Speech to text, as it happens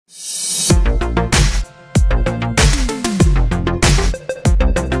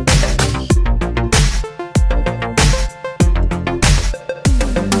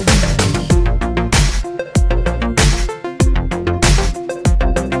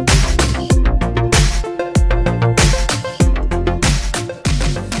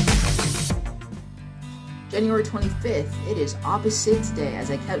25th, it is Opposites Day,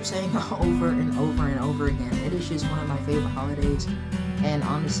 as I kept saying over and over and over again. It is just one of my favorite holidays, and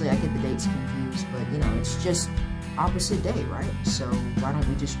honestly, I get the dates confused, but you know, it's just opposite day, right? So why don't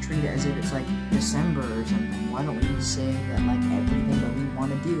we just treat it as if it's like December or something? Why don't we just say that like everything that we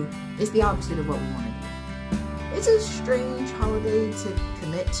want to do is the opposite of what we want to do? It's a strange holiday to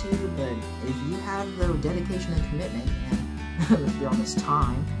commit to, but if you have the dedication and commitment, and if you're on this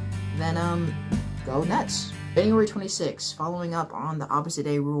time, then go nuts. January 26th, following up on the opposite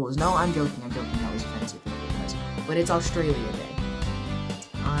day rules. No, I'm joking, that was offensive, but it's Australia Day.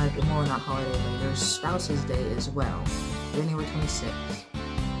 More on that holiday later. Spouses Day as well. January 26th.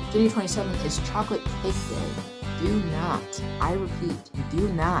 January 27th is Chocolate Cake Day. Do not, I repeat, do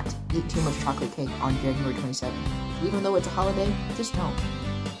not eat too much chocolate cake on January 27th. Even though it's a holiday, just don't.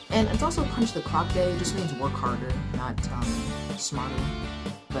 And it's also Punch the Clock Day. It just means work harder, not smarter.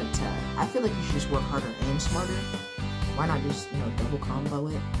 But I feel like you should just work harder and smarter. Why not just, you know, double combo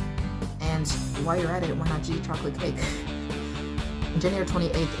it? And while you're at it, why not just eat chocolate cake? January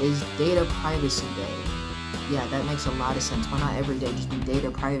 28th is Data Privacy Day. Yeah, that makes a lot of sense. Why not every day just be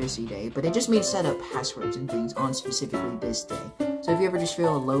Data Privacy Day? But it just means set up passwords and things on specifically this day. So if you ever just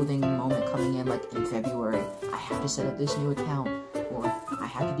feel a loathing moment coming in, like in February, I have to set up this new account, or I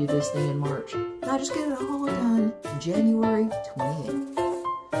have to do this thing in March. No, just get it all done January 28th.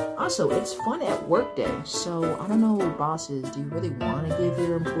 Also, it's Fun at Work Day. So I don't know, bosses, do you really want to give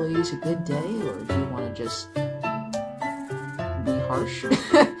your employees a good day, or do you want to just be harsh?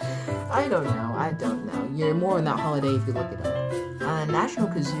 I don't know. You're more on that holiday if you look it up. National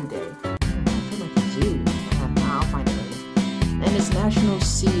Kazoo Day. I feel like kazoo. I'll find it later. And it's National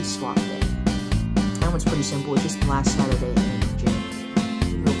Seed Swap Day. That one's pretty simple. It's just the last Saturday in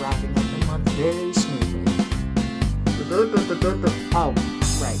January. We're wrapping up the month very smoothly. Oh,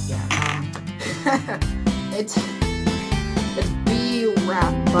 right, yeah. It's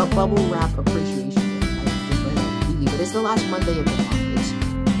Bubble Wrap Appreciation Day. I just read it. But it's the last Monday of the month.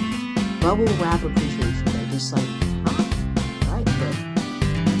 Bubble Wrap Appreciation Day, just like, right? But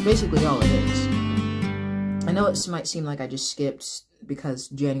basically all it is. I know it might seem like I just skipped because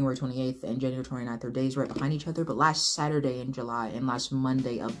January 28th and January 29th are days right behind each other, but last Saturday in July and last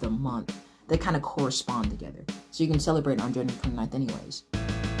Monday of the month, they kind of correspond together. So you can celebrate on January 29th anyways.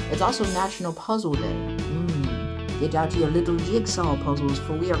 It's also National Puzzle Day. Get out your little jigsaw puzzles,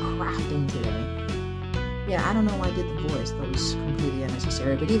 for we are crafting today. Yeah, I don't know why I did the voice. That was completely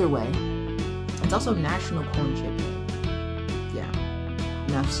unnecessary. But either way, it's also National Corn Chip Day. Yeah,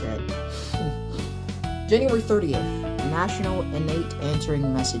 enough said. January 30th, National Innate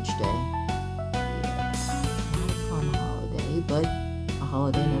Answering Message Day. Yeah, not a fun holiday, but a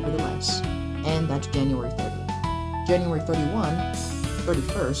holiday nevertheless. And that's January 30th. January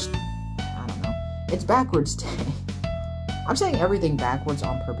 31st, I don't know. It's Backwards Day. I'm saying everything backwards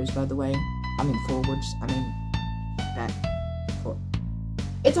on purpose, by the way. I mean forwards,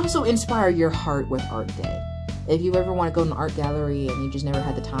 It's also Inspire Your Heart with Art Day. If you ever want to go to an art gallery and you just never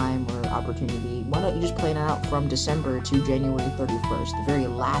had the time or opportunity, why don't you just plan it out from December to January 31st, the very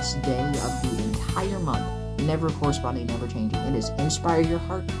last day of the entire month, never corresponding, never changing. It is Inspire Your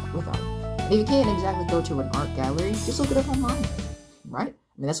Heart with Art. And if you can't exactly go to an art gallery, just look it up online, right?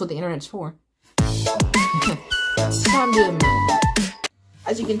 I mean, that's what the internet's for. It's time to move.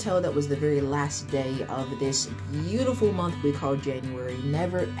 As you can tell, that was the very last day of this beautiful month we call January.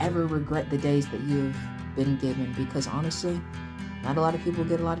 Never ever regret the days that you've been given, because honestly, not a lot of people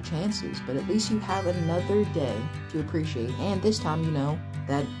get a lot of chances, but at least you have another day to appreciate. And this time, you know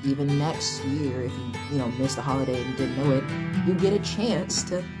that even next year, if you missed the holiday and didn't know it, you get a chance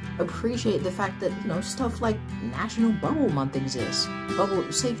to appreciate the fact that, stuff like National Bubble Month exists. Bubble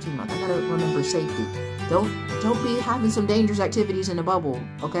Safety Month. I gotta remember safety. Don't be having some dangerous activities in a bubble,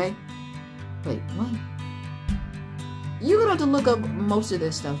 okay? Wait, what? You're gonna have to look up most of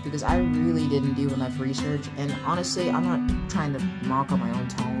this stuff because I really didn't do enough research, and honestly, I'm not trying to mock on my own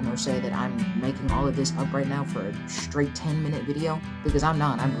tone or say that I'm making all of this up right now for a straight 10-minute video, because I'm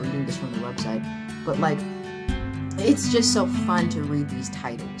not. I'm reading this from the website. But like, it's just so fun to read these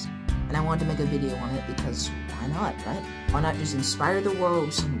titles, and I wanted to make a video on it because why not, right? Why not just inspire the world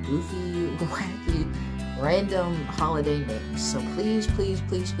with some goofy, wacky, random holiday names? So please, please,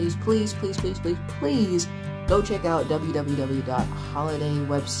 please, please, please, please, please, please, please go check out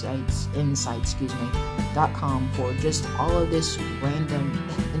www.holidaywebsitesinsights.com for just all of this random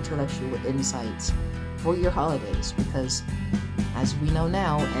intellectual insights for your holidays, because as we know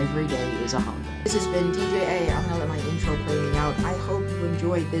now, every day is a holiday. This has been DJA. I'm gonna let my intro play me out. I hope you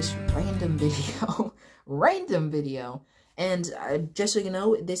enjoyed this random video. And just so you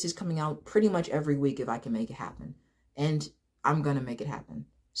know, this is coming out pretty much every week if I can make it happen. And I'm gonna make it happen.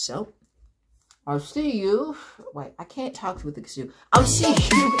 So, I'll see you. Wait, I can't talk with the Kazoo. I'll see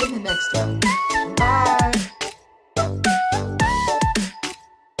you in the next one. Bye.